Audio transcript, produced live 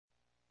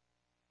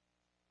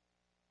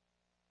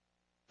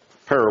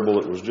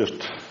parable that was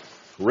just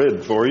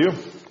read for you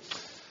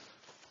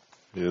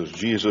is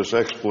Jesus'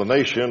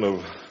 explanation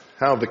of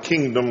how the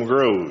kingdom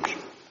grows.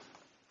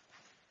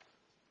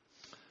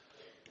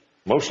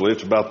 Mostly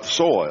it's about the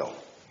soil.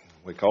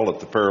 We call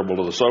it the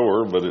parable of the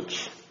sower, but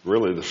it's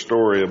really the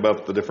story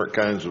about the different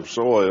kinds of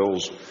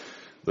soils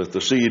that the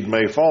seed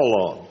may fall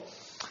on.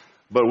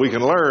 But we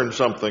can learn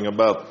something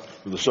about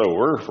the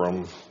sower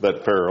from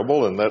that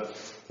parable, and that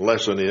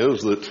lesson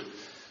is that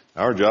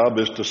our job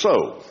is to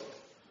sow.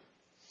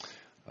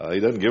 He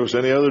doesn't give us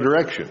any other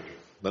direction.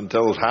 Doesn't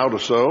tell us how to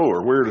sow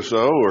or where to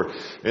sow or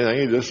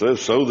anything. He just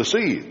says sow the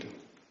seed.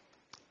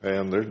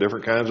 And there's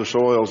different kinds of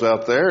soils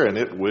out there, and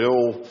it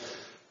will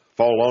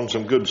fall on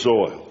some good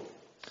soil.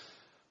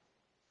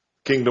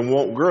 Kingdom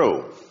won't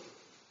grow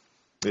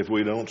if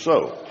we don't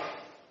sow.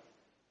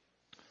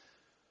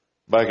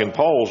 Back in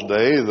Paul's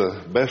day,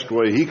 the best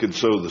way he could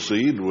sow the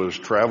seed was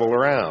travel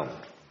around,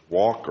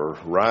 walk or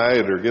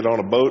ride or get on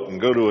a boat and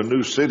go to a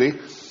new city.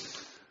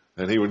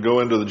 And he would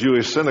go into the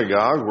Jewish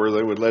synagogue where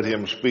they would let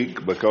him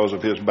speak because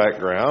of his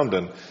background.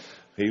 And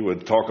he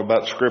would talk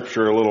about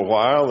Scripture a little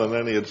while, and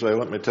then he'd say,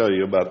 let me tell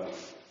you about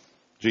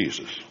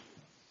Jesus.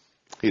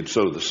 He'd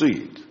sow the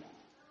seed.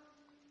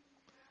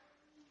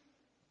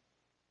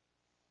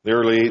 The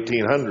early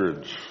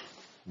 1800s,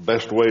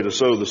 best way to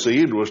sow the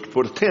seed was to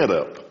put a tent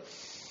up.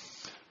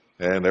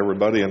 And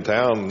everybody in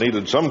town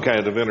needed some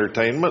kind of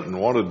entertainment and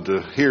wanted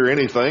to hear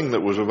anything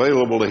that was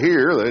available to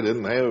hear. They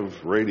didn't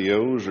have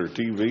radios or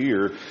TV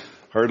or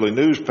hardly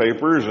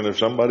newspapers, and if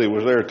somebody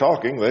was there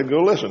talking, they'd go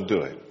listen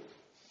to it.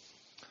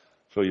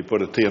 So you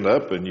put a tent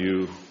up and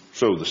you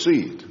sow the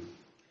seed.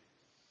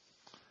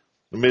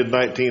 The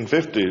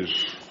mid-1950s,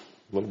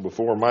 a little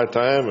before my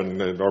time,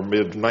 or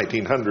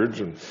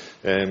mid-1900s,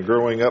 and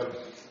growing up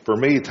for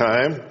me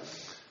time,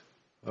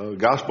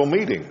 gospel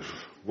meetings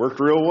worked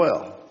real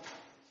well.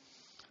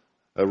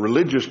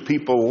 Religious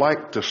people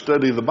like to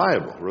study the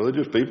Bible,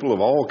 religious people of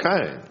all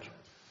kinds.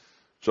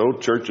 So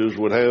churches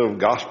would have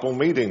gospel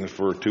meetings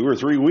for 2 or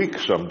 3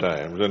 weeks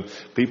sometimes, and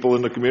people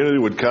in the community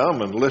would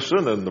come and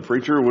listen, and the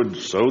preacher would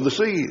sow the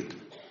seed.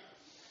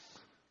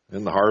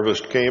 And the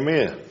harvest came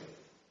in.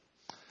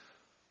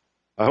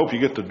 I hope you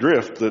get the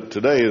drift that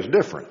today is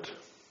different.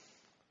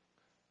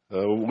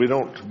 We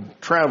don't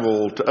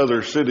travel to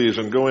other cities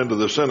and go into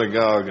the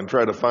synagogue and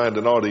try to find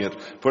an audience.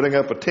 Putting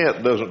up a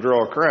tent doesn't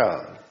draw a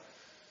crowd.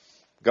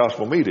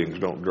 Gospel meetings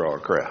don't draw a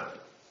crowd.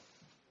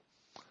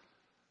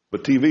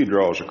 But TV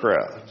draws a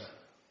crowd.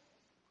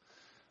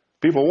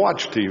 People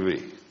watch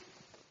TV.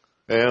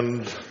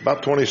 And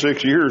about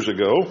 26 years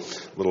ago,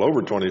 a little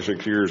over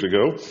 26 years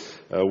ago,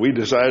 we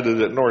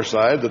decided at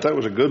Northside that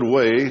was a good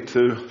way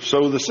to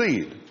sow the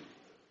seed.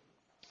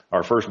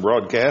 Our first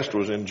broadcast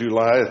was in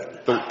July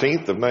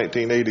 13th of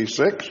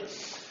 1986.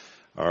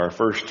 Our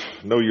first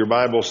Know Your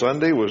Bible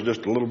Sunday was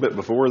just a little bit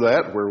before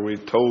that, where we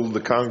told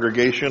the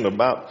congregation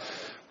about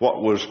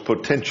what was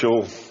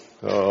potential,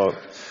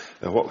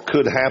 what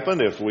could happen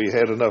if we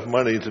had enough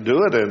money to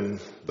do it, and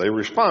they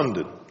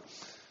responded.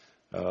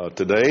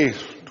 Today,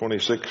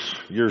 26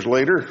 years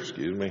later,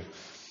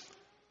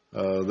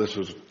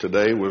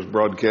 today was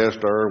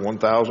broadcast our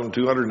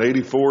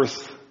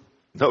 1,284th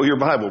Know Your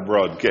Bible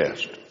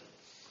broadcast.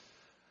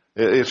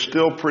 It's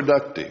still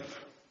productive,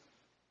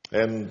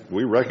 and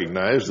we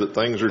recognize that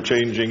things are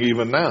changing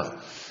even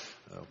now.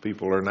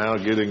 People are now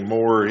getting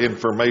more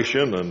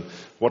information and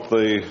what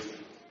they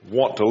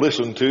want to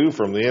listen to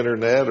from the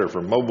internet or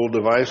from mobile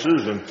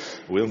devices, and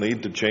we'll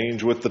need to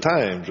change with the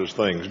times as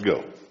things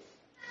go.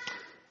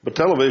 But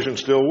television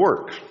still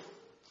works.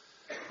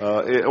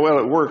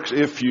 It works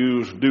if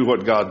you do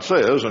what God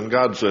says, and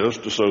God says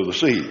to sow the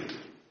seed.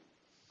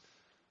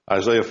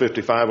 Isaiah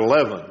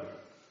 55:11,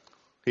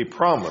 He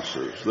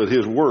promises that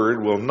His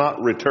word will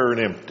not return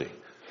empty.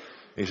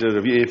 He says,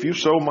 if you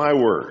sow my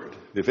word,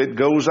 if it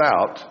goes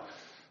out,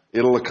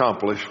 it'll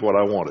accomplish what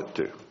I want it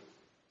to.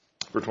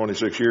 For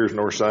 26 years,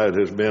 Northside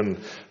has been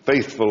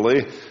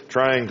faithfully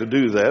trying to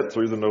do that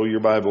through the Know Your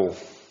Bible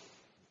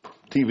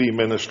TV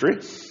ministry,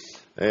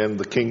 and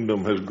the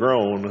kingdom has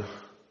grown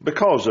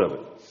because of it.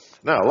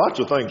 Now, lots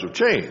of things have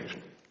changed.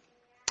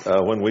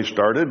 When we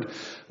started,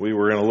 we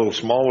were in a little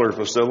smaller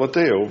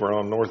facility over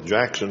on North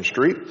Jackson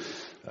Street.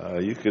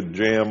 You could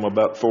jam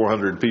about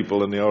 400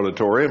 people in the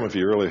auditorium if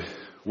you really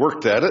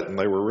worked at it, and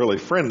they were really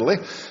friendly,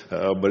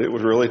 but it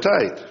was really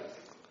tight.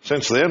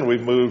 Since then,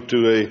 we've moved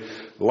to a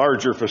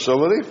larger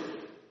facility.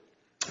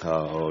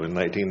 In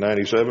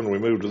 1997, we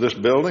moved to this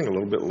building. A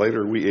little bit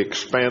later, we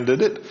expanded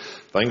it.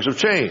 Things have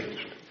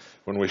changed.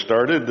 When we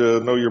started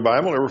Know Your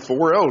Bible, there were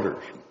 4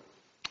 elders.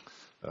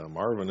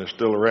 Marvin is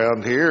still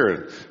around here,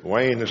 and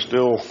Wayne is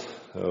still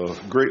a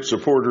great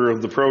supporter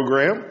of the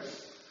program.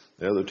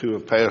 The other 2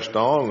 have passed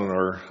on and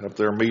are up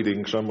there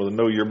meeting some of the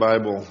Know Your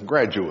Bible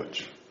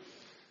graduates.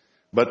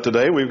 But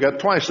today, we've got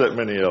twice that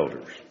many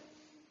elders.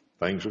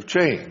 Things have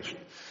changed.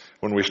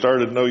 When we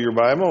started Know Your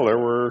Bible, there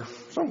were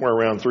somewhere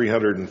around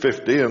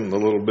 350 in the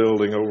little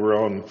building over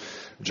on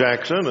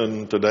Jackson,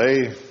 and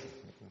today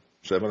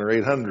 700 or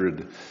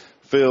 800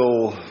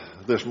 fill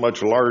this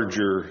much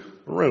larger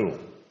room.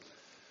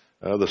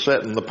 The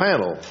set and the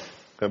panel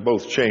have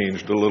both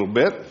changed a little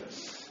bit.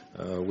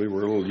 We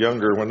were a little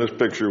younger when this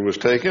picture was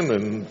taken,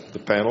 and the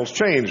panel's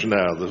changed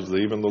now.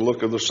 Even the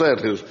look of the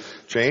set has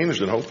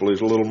changed, and hopefully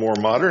it's a little more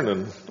modern,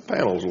 and the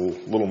panel's a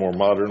little more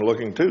modern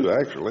looking too,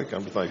 actually,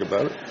 come to think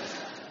about it.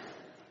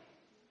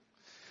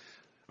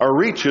 Our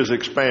reach has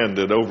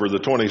expanded over the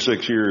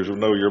 26 years of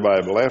Know Your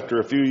Bible. After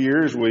a few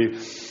years, we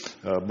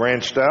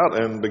branched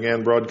out and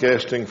began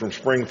broadcasting from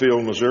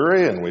Springfield,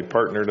 Missouri, and we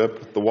partnered up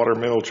with the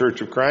Watermill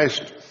Church of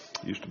Christ.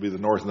 It used to be the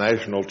North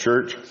National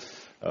Church.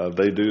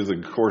 They do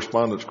the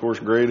correspondence course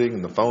grading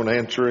and the phone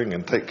answering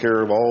and take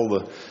care of all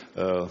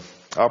the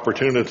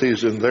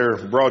opportunities in their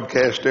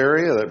broadcast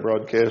area. That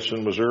broadcasts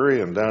in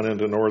Missouri and down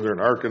into northern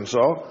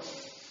Arkansas.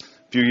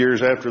 A few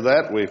years after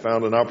that, we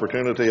found an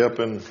opportunity up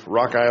in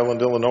Rock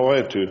Island,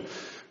 Illinois, to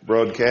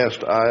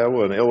broadcast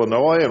Iowa and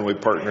Illinois, and we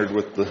partnered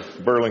with the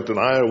Burlington,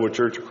 Iowa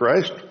Church of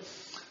Christ,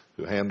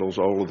 who handles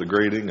all of the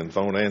grading and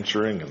phone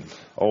answering and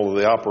all of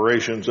the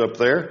operations up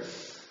there.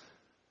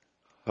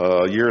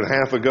 A year and a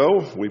half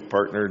ago, we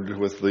partnered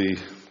with the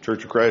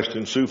Church of Christ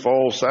in Sioux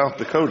Falls, South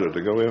Dakota,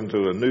 to go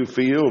into a new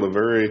field, a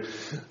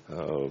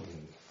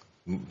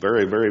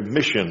very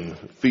mission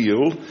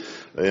field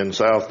in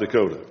South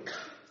Dakota.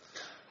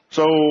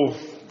 So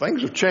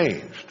things have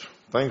changed.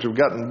 Things have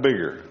gotten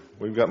bigger.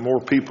 We've got more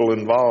people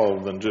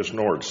involved than just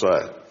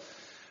Northside.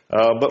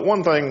 But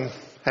one thing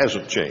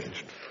hasn't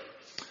changed.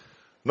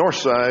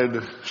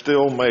 Northside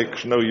still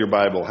makes Know Your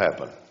Bible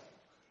happen.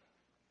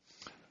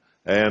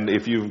 And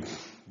if you've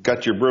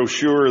got your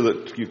brochure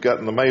that you've got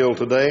in the mail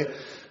today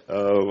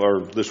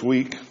or this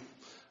week,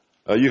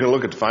 you can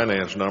look at the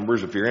finance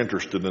numbers if you're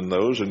interested in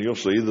those, and you'll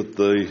see that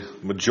the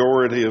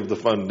majority of the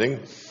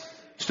funding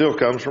still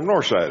comes from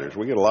Northsiders.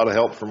 We get a lot of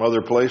help from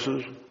other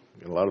places. We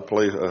get a lot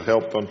of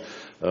help on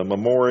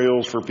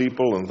memorials for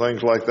people and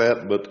things like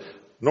that, but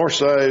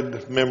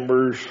Northside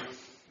members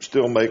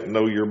still make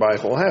Know Your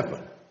Bible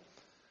happen.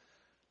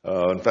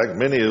 In fact,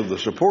 many of the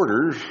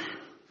supporters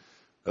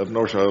of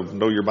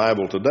Know Your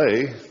Bible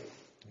today,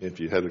 if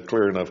you had a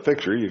clear enough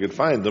picture, you could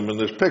find them in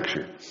this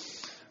picture.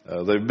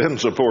 They've been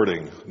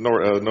supporting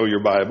Know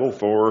Your Bible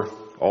for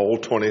all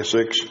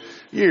 26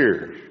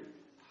 years.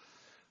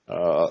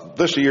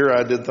 This year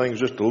I did things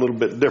just a little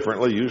bit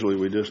differently. Usually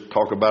we just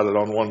talk about it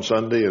on one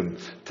Sunday and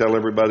tell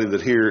everybody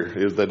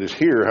that is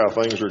here how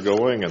things are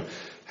going and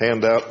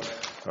hand out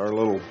our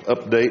little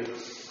update.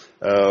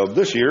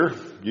 This year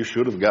you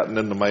should have gotten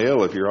in the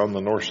mail, if you're on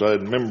the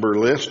Northside member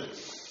list,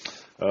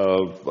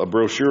 a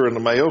brochure in the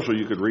mail so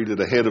you could read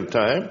it ahead of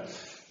time,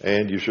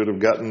 and you should have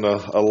gotten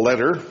a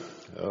letter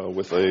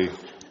with a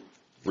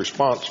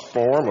response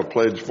form, a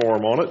pledge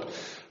form on it.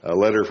 A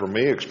letter from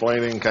me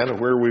explaining kind of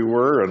where we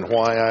were and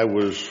why I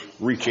was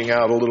reaching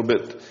out a little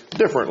bit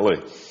differently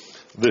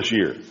this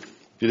year.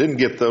 If you didn't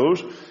get those,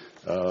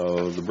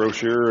 the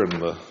brochure and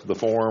the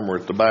form are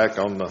at the back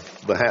on the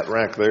hat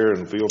rack there,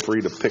 and feel free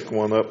to pick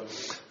one up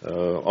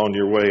on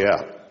your way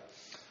out.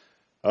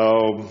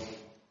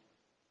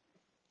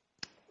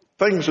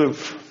 Things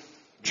have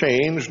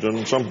changed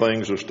and some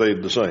things have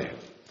stayed the same.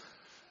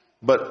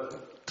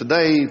 But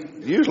today,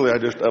 usually I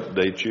just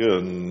update you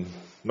and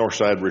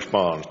Northside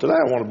responds. Today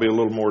I want to be a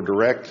little more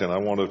direct, and I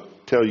want to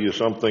tell you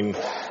something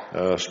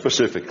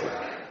specifically.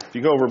 If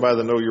you go over by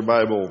the Know Your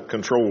Bible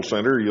Control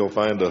Center, you'll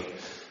find a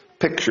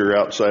picture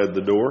outside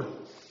the door.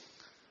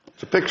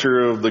 It's a picture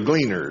of the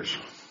Gleaners,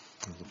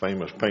 the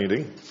famous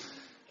painting.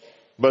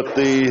 But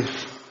the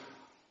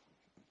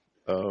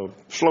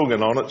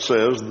slogan on it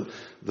says,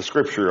 the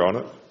scripture on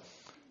it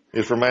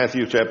is from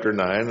Matthew chapter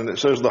 9, and it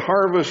says, "The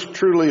harvest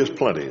truly is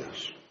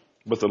plenteous,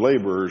 but the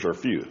laborers are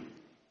few.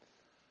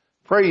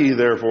 Pray ye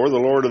therefore the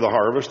Lord of the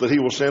harvest that he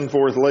will send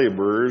forth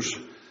laborers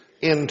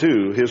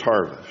into his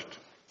harvest."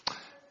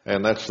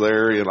 And that's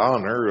there in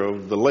honor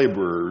of the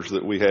laborers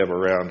that we have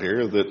around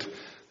here that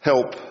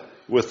help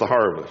with the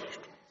harvest.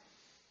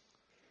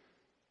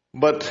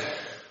 But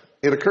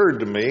it occurred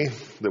to me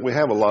that we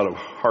have a lot of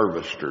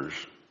harvesters.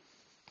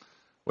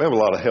 We have a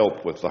lot of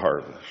help with the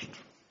harvest.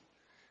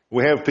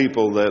 We have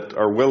people that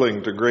are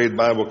willing to grade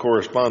Bible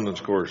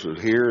correspondence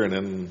courses here and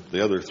in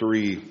the other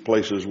 3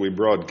 places we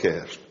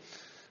broadcast.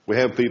 We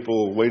have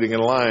people waiting in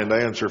line to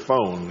answer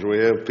phones. We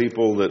have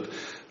people that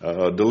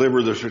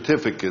deliver the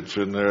certificates,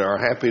 and they are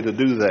happy to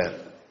do that.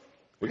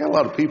 We got a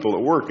lot of people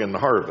that work in the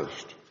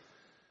harvest.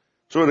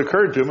 So it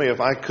occurred to me, if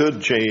I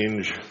could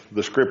change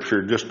the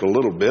scripture just a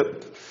little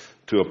bit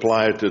to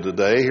apply it to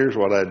today, here's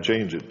what I'd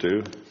change it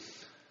to.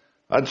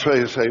 I'd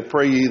say,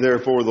 "Pray ye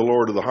therefore the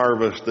Lord of the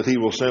harvest that he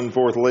will send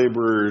forth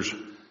laborers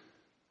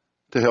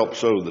to help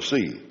sow the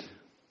seed."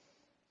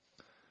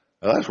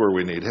 Now, that's where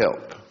we need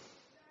help.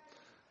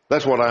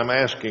 That's what I'm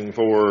asking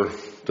for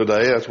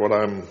today. That's what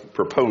I'm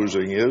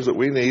proposing, is that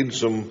we need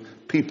some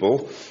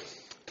people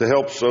to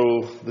help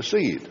sow the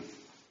seed.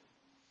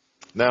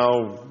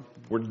 Now,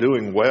 we're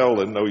doing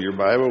well in Know Your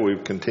Bible.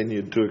 We've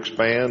continued to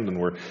expand,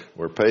 and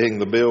we're paying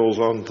the bills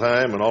on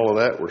time and all of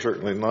that. We're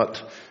certainly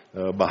not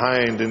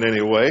behind in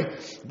any way.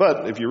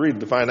 But if you read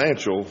the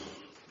financial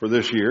for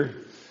this year,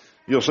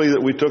 you'll see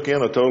that we took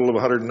in a total of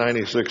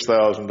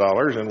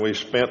 $196,000 and we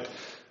spent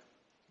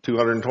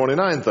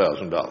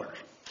 $229,000.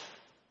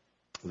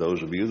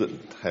 Those of you that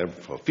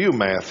have a few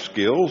math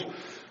skills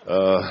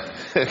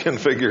can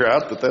figure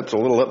out that that's a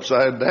little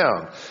upside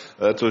down.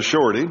 That's a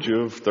shortage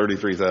of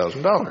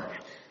 $33,000.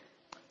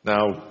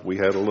 Now, we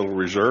had a little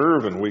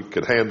reserve and we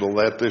could handle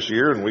that this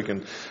year, and we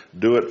can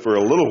do it for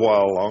a little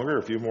while longer,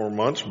 a few more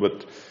months,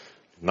 but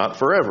not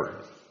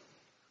forever.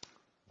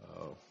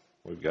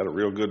 We've got a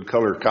real good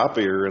color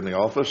copier in the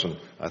office, and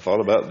I thought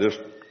about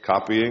just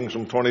copying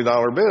some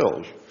 $20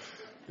 bills,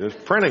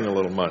 just printing a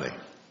little money.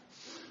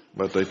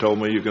 But they told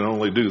me you can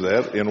only do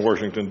that in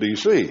Washington,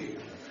 D.C.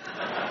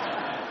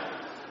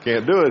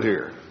 Can't do it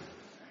here.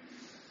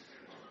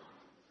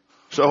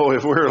 So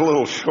if we're a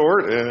little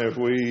short, and if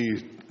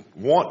we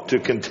want to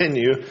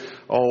continue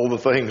all the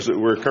things that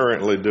we're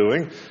currently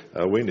doing,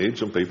 we need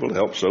some people to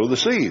help sow the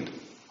seed.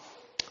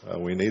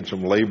 We need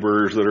some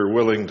laborers that are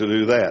willing to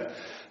do that.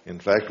 In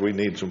fact, we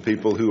need some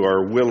people who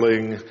are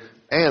willing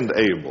and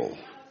able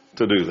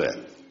to do that.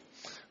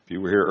 If you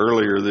were here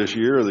earlier this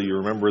year, you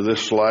remember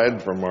this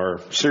slide from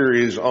our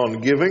series on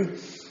giving.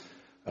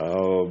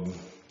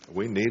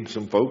 We need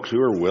some folks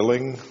who are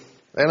willing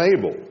and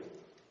able.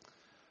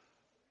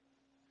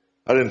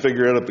 I didn't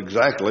figure it up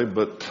exactly,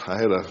 but I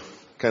had a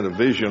kind of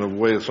vision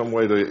of some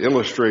way to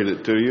illustrate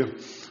it to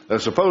you.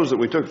 Suppose that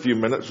we took a few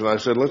minutes and I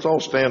said, let's all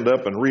stand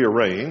up and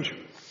rearrange.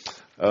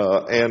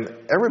 And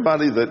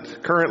everybody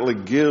that currently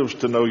gives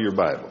to Know Your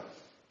Bible,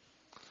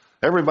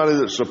 everybody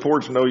that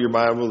supports Know Your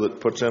Bible, that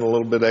puts in a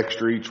little bit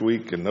extra each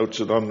week and notes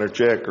it on their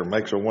check or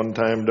makes a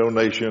one-time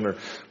donation or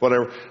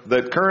whatever,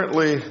 that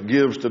currently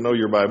gives to Know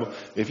Your Bible,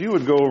 if you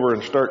would go over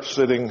and start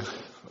sitting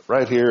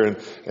right here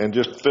and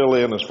just fill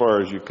in as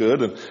far as you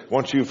could, and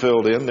once you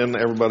filled in, then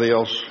everybody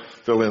else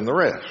fill in the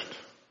rest.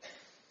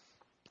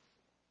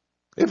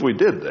 If we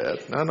did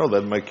that, I know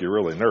that'd make you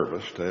really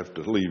nervous to have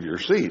to leave your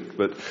seat,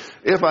 but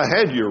if I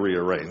had you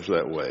rearranged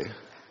that way,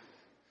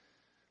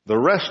 the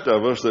rest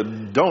of us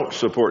that don't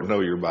support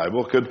Know Your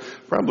Bible could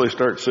probably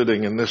start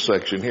sitting in this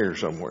section here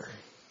somewhere.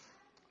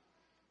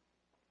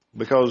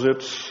 Because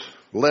it's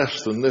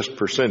less than this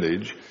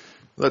percentage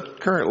that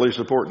currently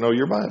support Know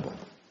Your Bible.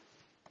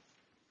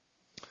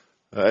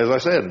 As I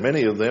said,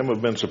 many of them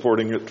have been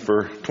supporting it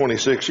for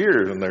 26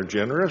 years, and they're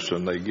generous,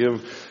 and they give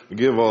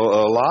a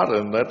lot,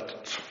 and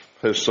that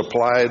has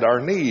supplied our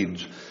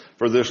needs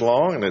for this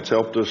long, and it's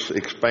helped us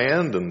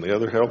expand, and the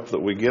other help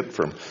that we get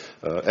from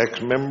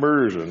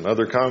ex-members and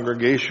other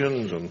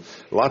congregations and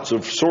lots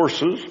of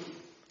sources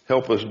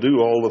help us do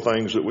all the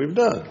things that we've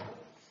done.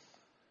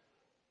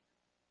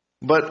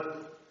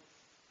 But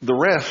the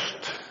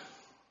rest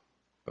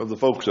of the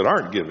folks that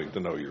aren't giving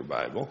to Know Your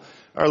Bible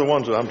are the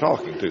ones that I'm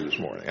talking to this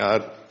morning.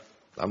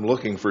 I'm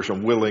looking for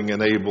some willing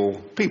and able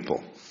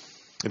people.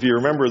 If you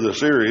remember the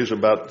series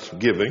about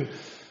giving,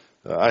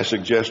 I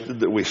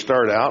suggested that we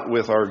start out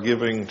with our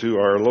giving to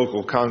our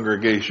local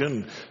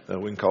congregation.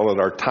 We can call it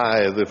our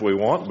tithe if we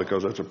want,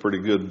 because that's a pretty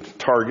good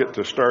target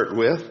to start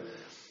with.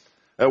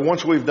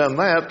 Once we've done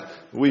that,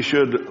 we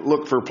should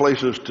look for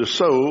places to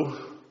sow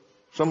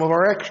some of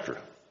our extra.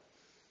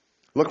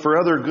 Look for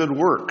other good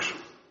works,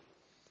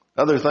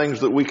 other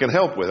things that we can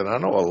help with. And I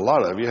know a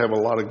lot of you have a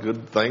lot of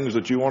good things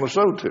that you want to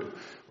sow to.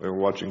 We were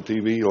watching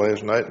TV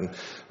last night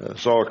and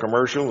saw a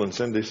commercial, and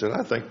Cindy said,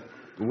 I think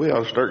we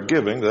ought to start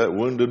giving to that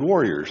Wounded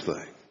Warriors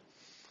thing.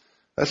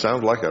 That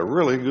sounds like a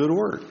really good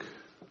work.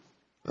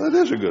 That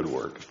is a good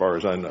work, as far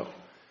as I know.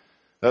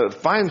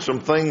 Find some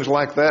things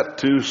like that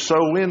to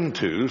sow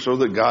into so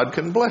that God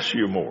can bless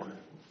you more.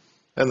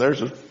 And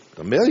there's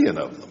a million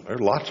of them. There are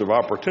lots of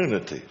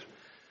opportunities.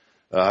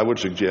 I would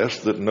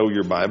suggest that Know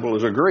Your Bible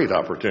is a great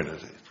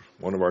opportunity.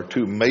 One of our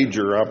two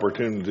major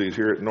opportunities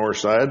here at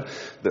Northside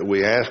that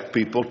we ask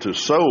people to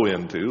sow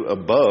into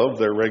above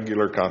their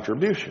regular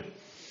contribution.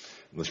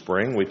 In the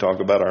spring, we talk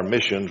about our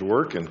missions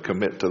work and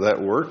commit to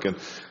that work and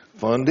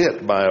fund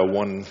it by a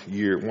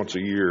once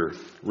a year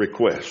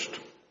request.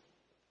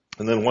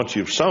 And then once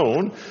you've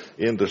sown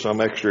into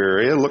some extra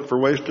area, look for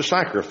ways to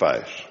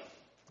sacrifice,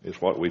 is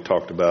what we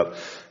talked about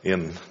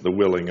in the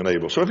willing and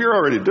able. So if you're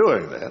already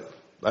doing that,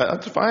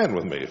 that's fine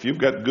with me. If you've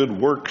got good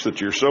works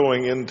that you're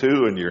sowing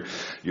into and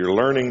you're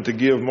learning to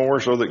give more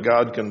so that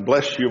God can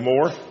bless you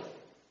more,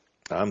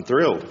 I'm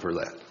thrilled for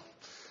that.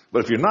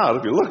 But if you're not,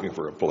 if you're looking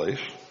for a place,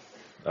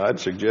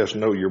 I'd suggest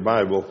Know Your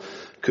Bible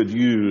could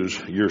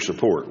use your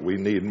support. We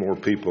need more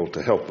people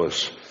to help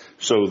us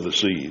sow the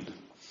seed.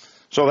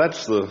 So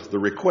that's the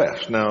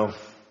request. Now,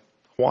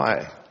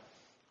 why?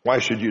 Why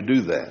should you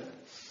do that?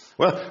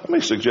 Well, let me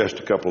suggest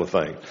a couple of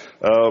things.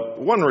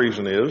 One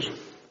reason is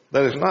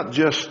that it's not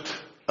just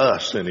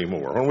us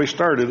anymore. When we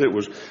started, it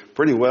was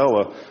pretty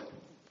well a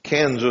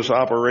Kansas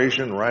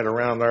operation right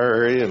around our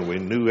area, and we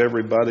knew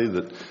everybody,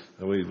 that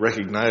we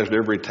recognized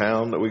every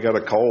town that we got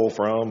a call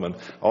from and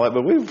all that.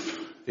 But we've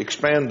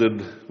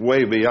expanded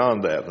way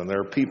beyond that, and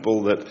there are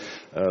people that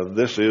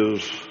this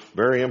is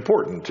very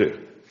important to.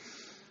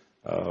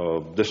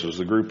 This is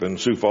the group in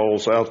Sioux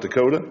Falls, South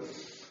Dakota.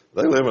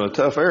 They live in a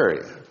tough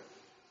area.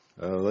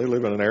 They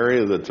live in an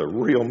area that's a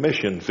real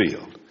mission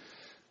field,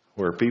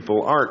 where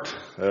people aren't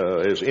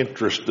as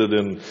interested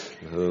in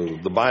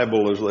the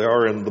Bible as they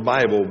are in the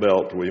Bible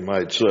Belt, we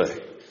might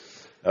say.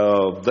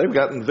 They've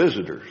gotten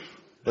visitors.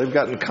 They've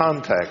gotten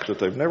contacts that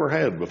they've never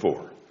had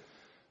before.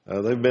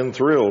 They've been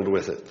thrilled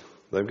with it.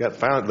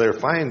 They're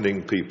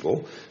finding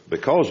people,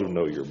 because of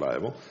Know Your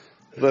Bible,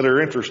 that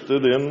are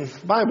interested in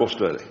Bible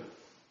study.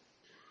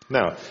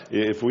 Now,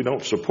 if we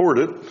don't support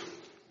it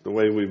the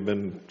way we've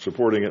been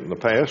supporting it in the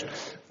past,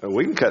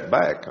 we can cut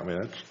back. I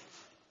mean, that's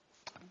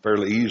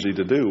fairly easy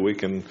to do. We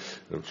can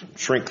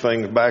shrink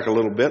things back a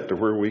little bit to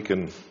where we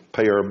can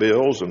pay our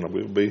bills, and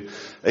we'll be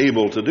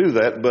able to do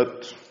that.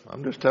 But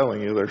I'm just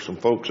telling you, there's some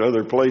folks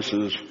other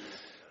places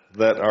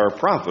that are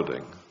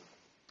profiting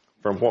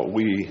from what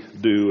we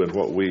do and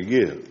what we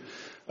give.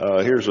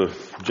 Here's a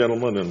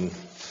gentleman in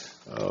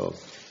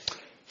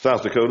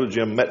South Dakota.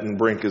 Jim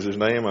Mettenbrink is his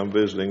name. I'm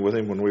visiting with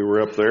him when we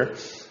were up there.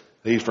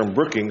 He's from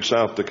Brookings,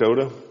 South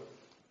Dakota,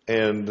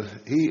 and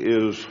he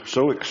is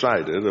so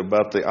excited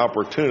about the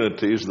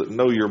opportunities that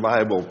Know Your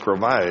Bible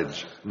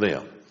provides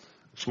them.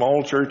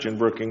 Small church in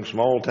Brookings,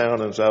 small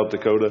town in South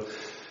Dakota.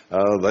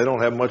 They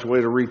don't have much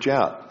way to reach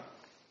out,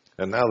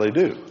 and now they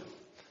do.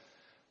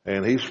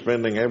 And he's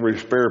spending every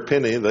spare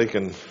penny they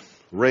can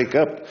rake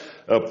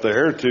up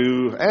there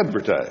to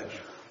advertise.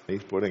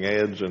 He's putting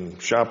ads in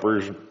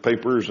shoppers'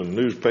 papers and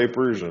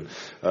newspapers and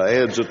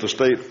ads at the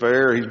state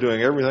fair. He's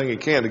doing everything he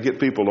can to get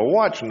people to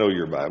watch Know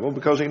Your Bible,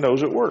 because he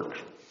knows it works.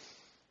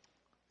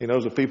 He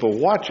knows that people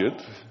watch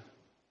it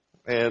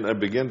and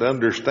begin to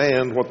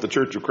understand what the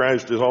Church of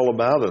Christ is all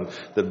about, and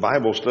that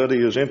Bible study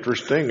is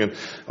interesting and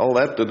all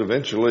that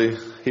eventually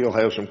he'll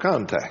have some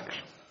contacts.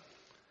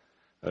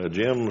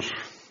 Jim's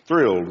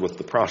thrilled with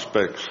the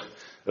prospects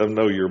of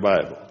Know Your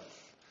Bible.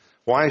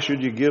 Why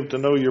should you give to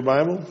Know Your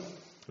Bible?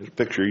 There's a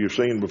picture you've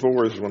seen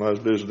before. This is when I was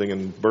visiting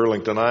in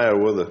Burlington,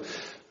 Iowa.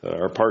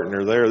 Our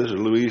partner there, this is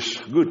Luis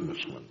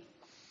Gudmusman.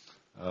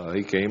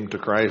 He came to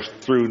Christ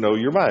through Know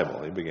Your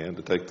Bible. He began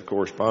to take the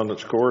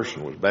correspondence course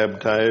and was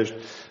baptized.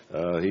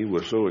 He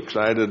was so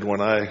excited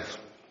when I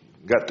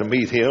got to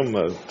meet him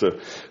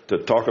to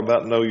talk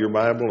about Know Your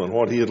Bible and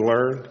what he had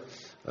learned.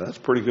 That's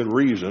a pretty good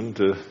reason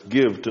to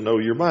give to Know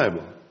Your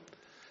Bible.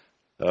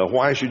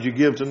 Why should you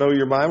give to Know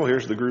Your Bible?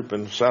 Here's the group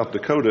in South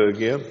Dakota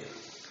again.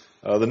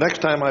 The next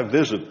time I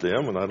visit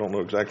them, and I don't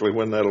know exactly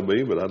when that'll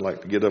be, but I'd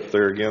like to get up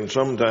there again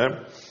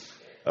sometime,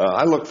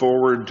 I look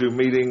forward to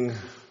meeting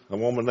a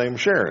woman named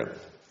Sharon.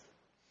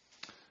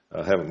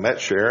 I haven't met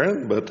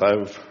Sharon, but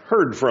I've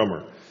heard from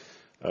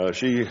her.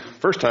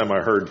 First time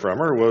I heard from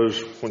her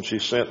was when she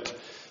sent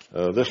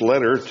this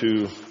letter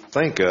to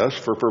thank us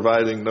for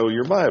providing Know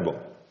Your Bible.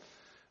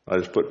 I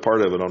just put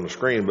part of it on the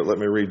screen, but let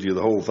me read you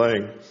the whole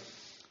thing.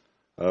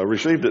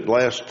 Received it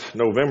last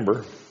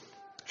November.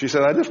 She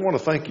said, I just want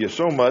to thank you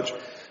so much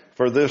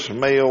for this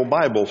male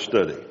Bible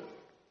study.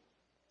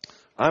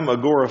 I'm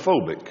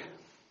agoraphobic.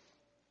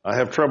 I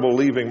have trouble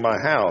leaving my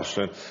house,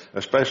 and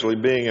especially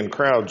being in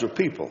crowds of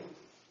people.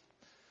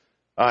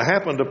 I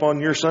happened upon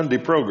your Sunday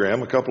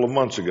program a couple of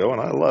months ago, and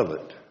I love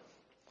it.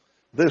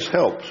 This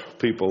helps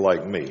people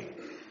like me.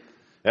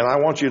 And I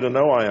want you to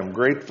know I am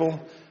grateful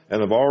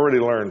and have already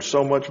learned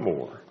so much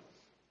more.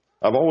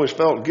 I've always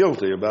felt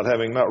guilty about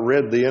having not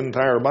read the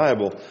entire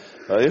Bible.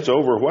 It's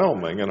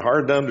overwhelming and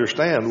hard to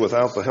understand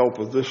without the help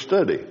of this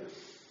study.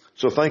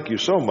 So thank you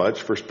so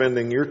much for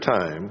spending your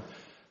time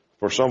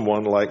for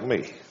someone like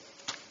me.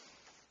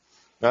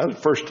 Now, the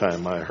first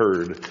time I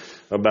heard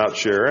about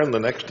Sharon, the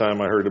next time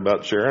I heard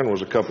about Sharon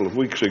was a couple of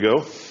weeks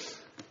ago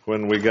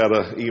when we got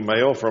an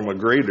email from a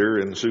grader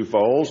in Sioux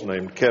Falls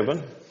named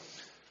Kevin.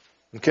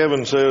 And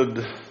Kevin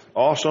said,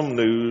 awesome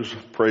news,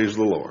 praise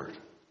the Lord.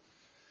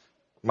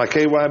 My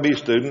KYB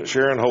student,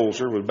 Sharon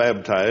Holzer, was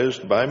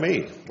baptized by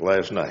me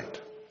last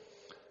night.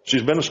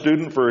 She's been a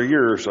student for a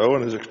year or so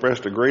and has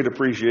expressed a great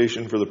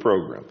appreciation for the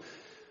program.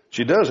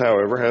 She does,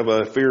 however, have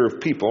a fear of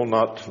people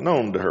not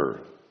known to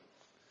her.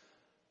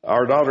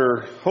 Our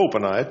daughter Hope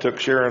and I took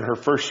Sharon her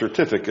first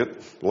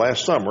certificate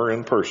last summer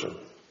in person.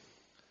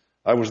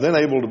 I was then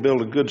able to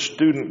build a good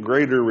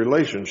student-grader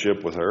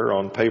relationship with her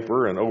on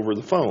paper and over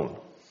the phone.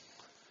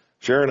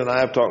 Sharon and I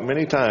have talked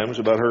many times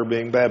about her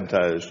being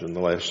baptized in the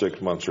last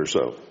 6 months or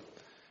so.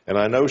 And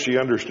I know she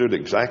understood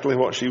exactly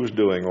what she was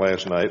doing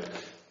last night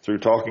through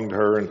talking to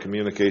her and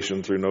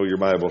communication through Know Your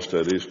Bible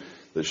studies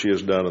that she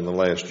has done in the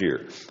last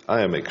year.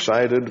 I am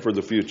excited for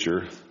the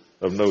future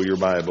of Know Your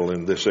Bible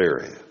in this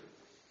area.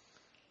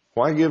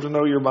 Why give to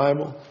Know Your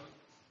Bible?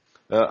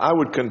 I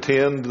would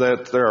contend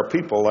that there are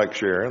people like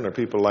Sharon, there are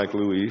people like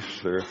Luis,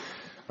 there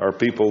are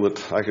people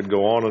that I could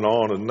go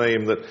on and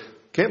name that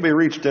can't be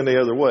reached any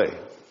other way.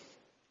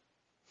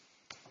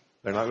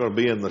 They're not going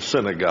to be in the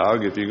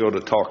synagogue if you go to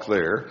talk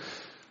there.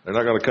 They're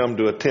not going to come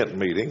to a tent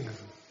meeting.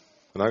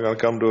 They're not going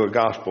to come to a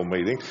gospel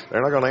meeting.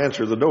 They're not going to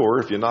answer the door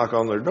if you knock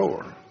on their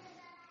door.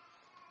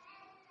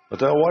 But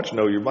they'll watch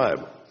Know Your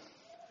Bible.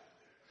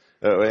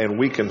 And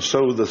we can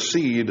sow the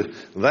seed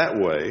that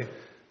way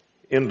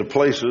into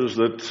places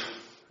that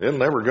it'll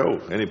never go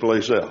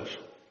anyplace else.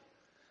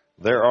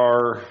 There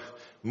are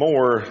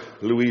more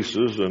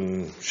Louises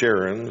and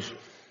Sharons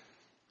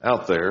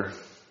out there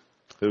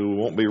who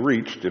won't be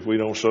reached if we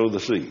don't sow the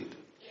seed.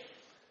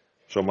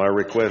 So my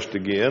request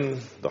again,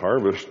 the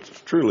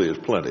harvest truly is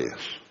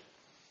plenteous,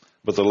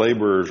 but the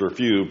laborers are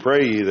few.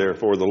 Pray ye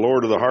therefore the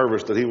Lord of the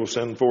harvest that he will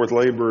send forth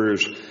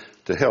laborers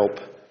to help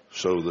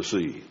sow the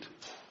seed.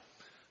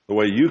 The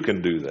way you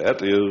can do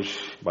that is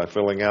by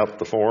filling out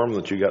the form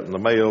that you got in the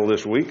mail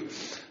this week,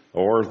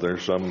 or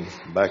there's some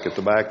back at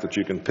the back that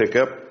you can pick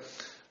up.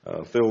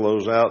 Fill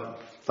those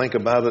out. Think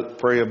about it.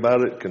 Pray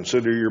about it.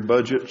 Consider your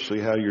budget. See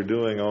how you're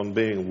doing on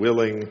being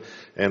willing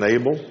and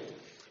able,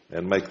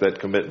 and make that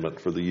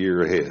commitment for the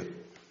year ahead.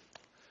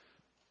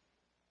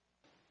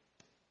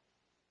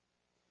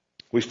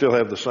 We still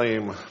have the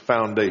same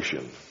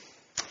foundation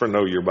for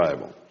Know Your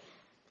Bible.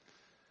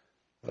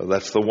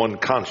 That's the one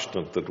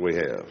constant that we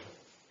have.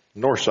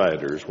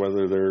 Northsiders,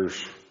 whether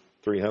there's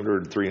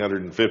 300,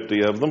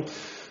 350 of them,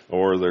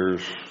 or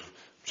there's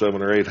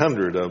 700 or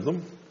 800 of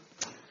them,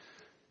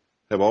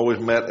 have always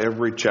met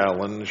every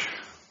challenge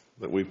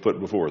that we've put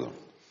before them.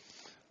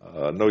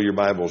 Know Your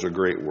Bible is a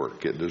great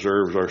work. It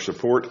deserves our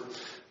support,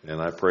 and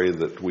I pray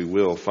that we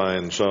will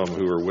find some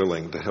who are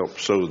willing to help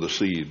sow the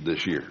seed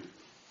this year.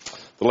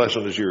 The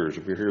lesson is yours.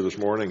 If you're here this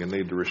morning and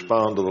need to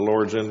respond to the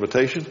Lord's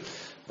invitation,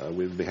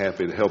 we'd be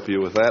happy to help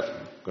you with that.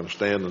 I'm going to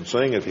stand and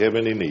sing. If you have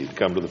any need,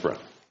 come to the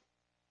front.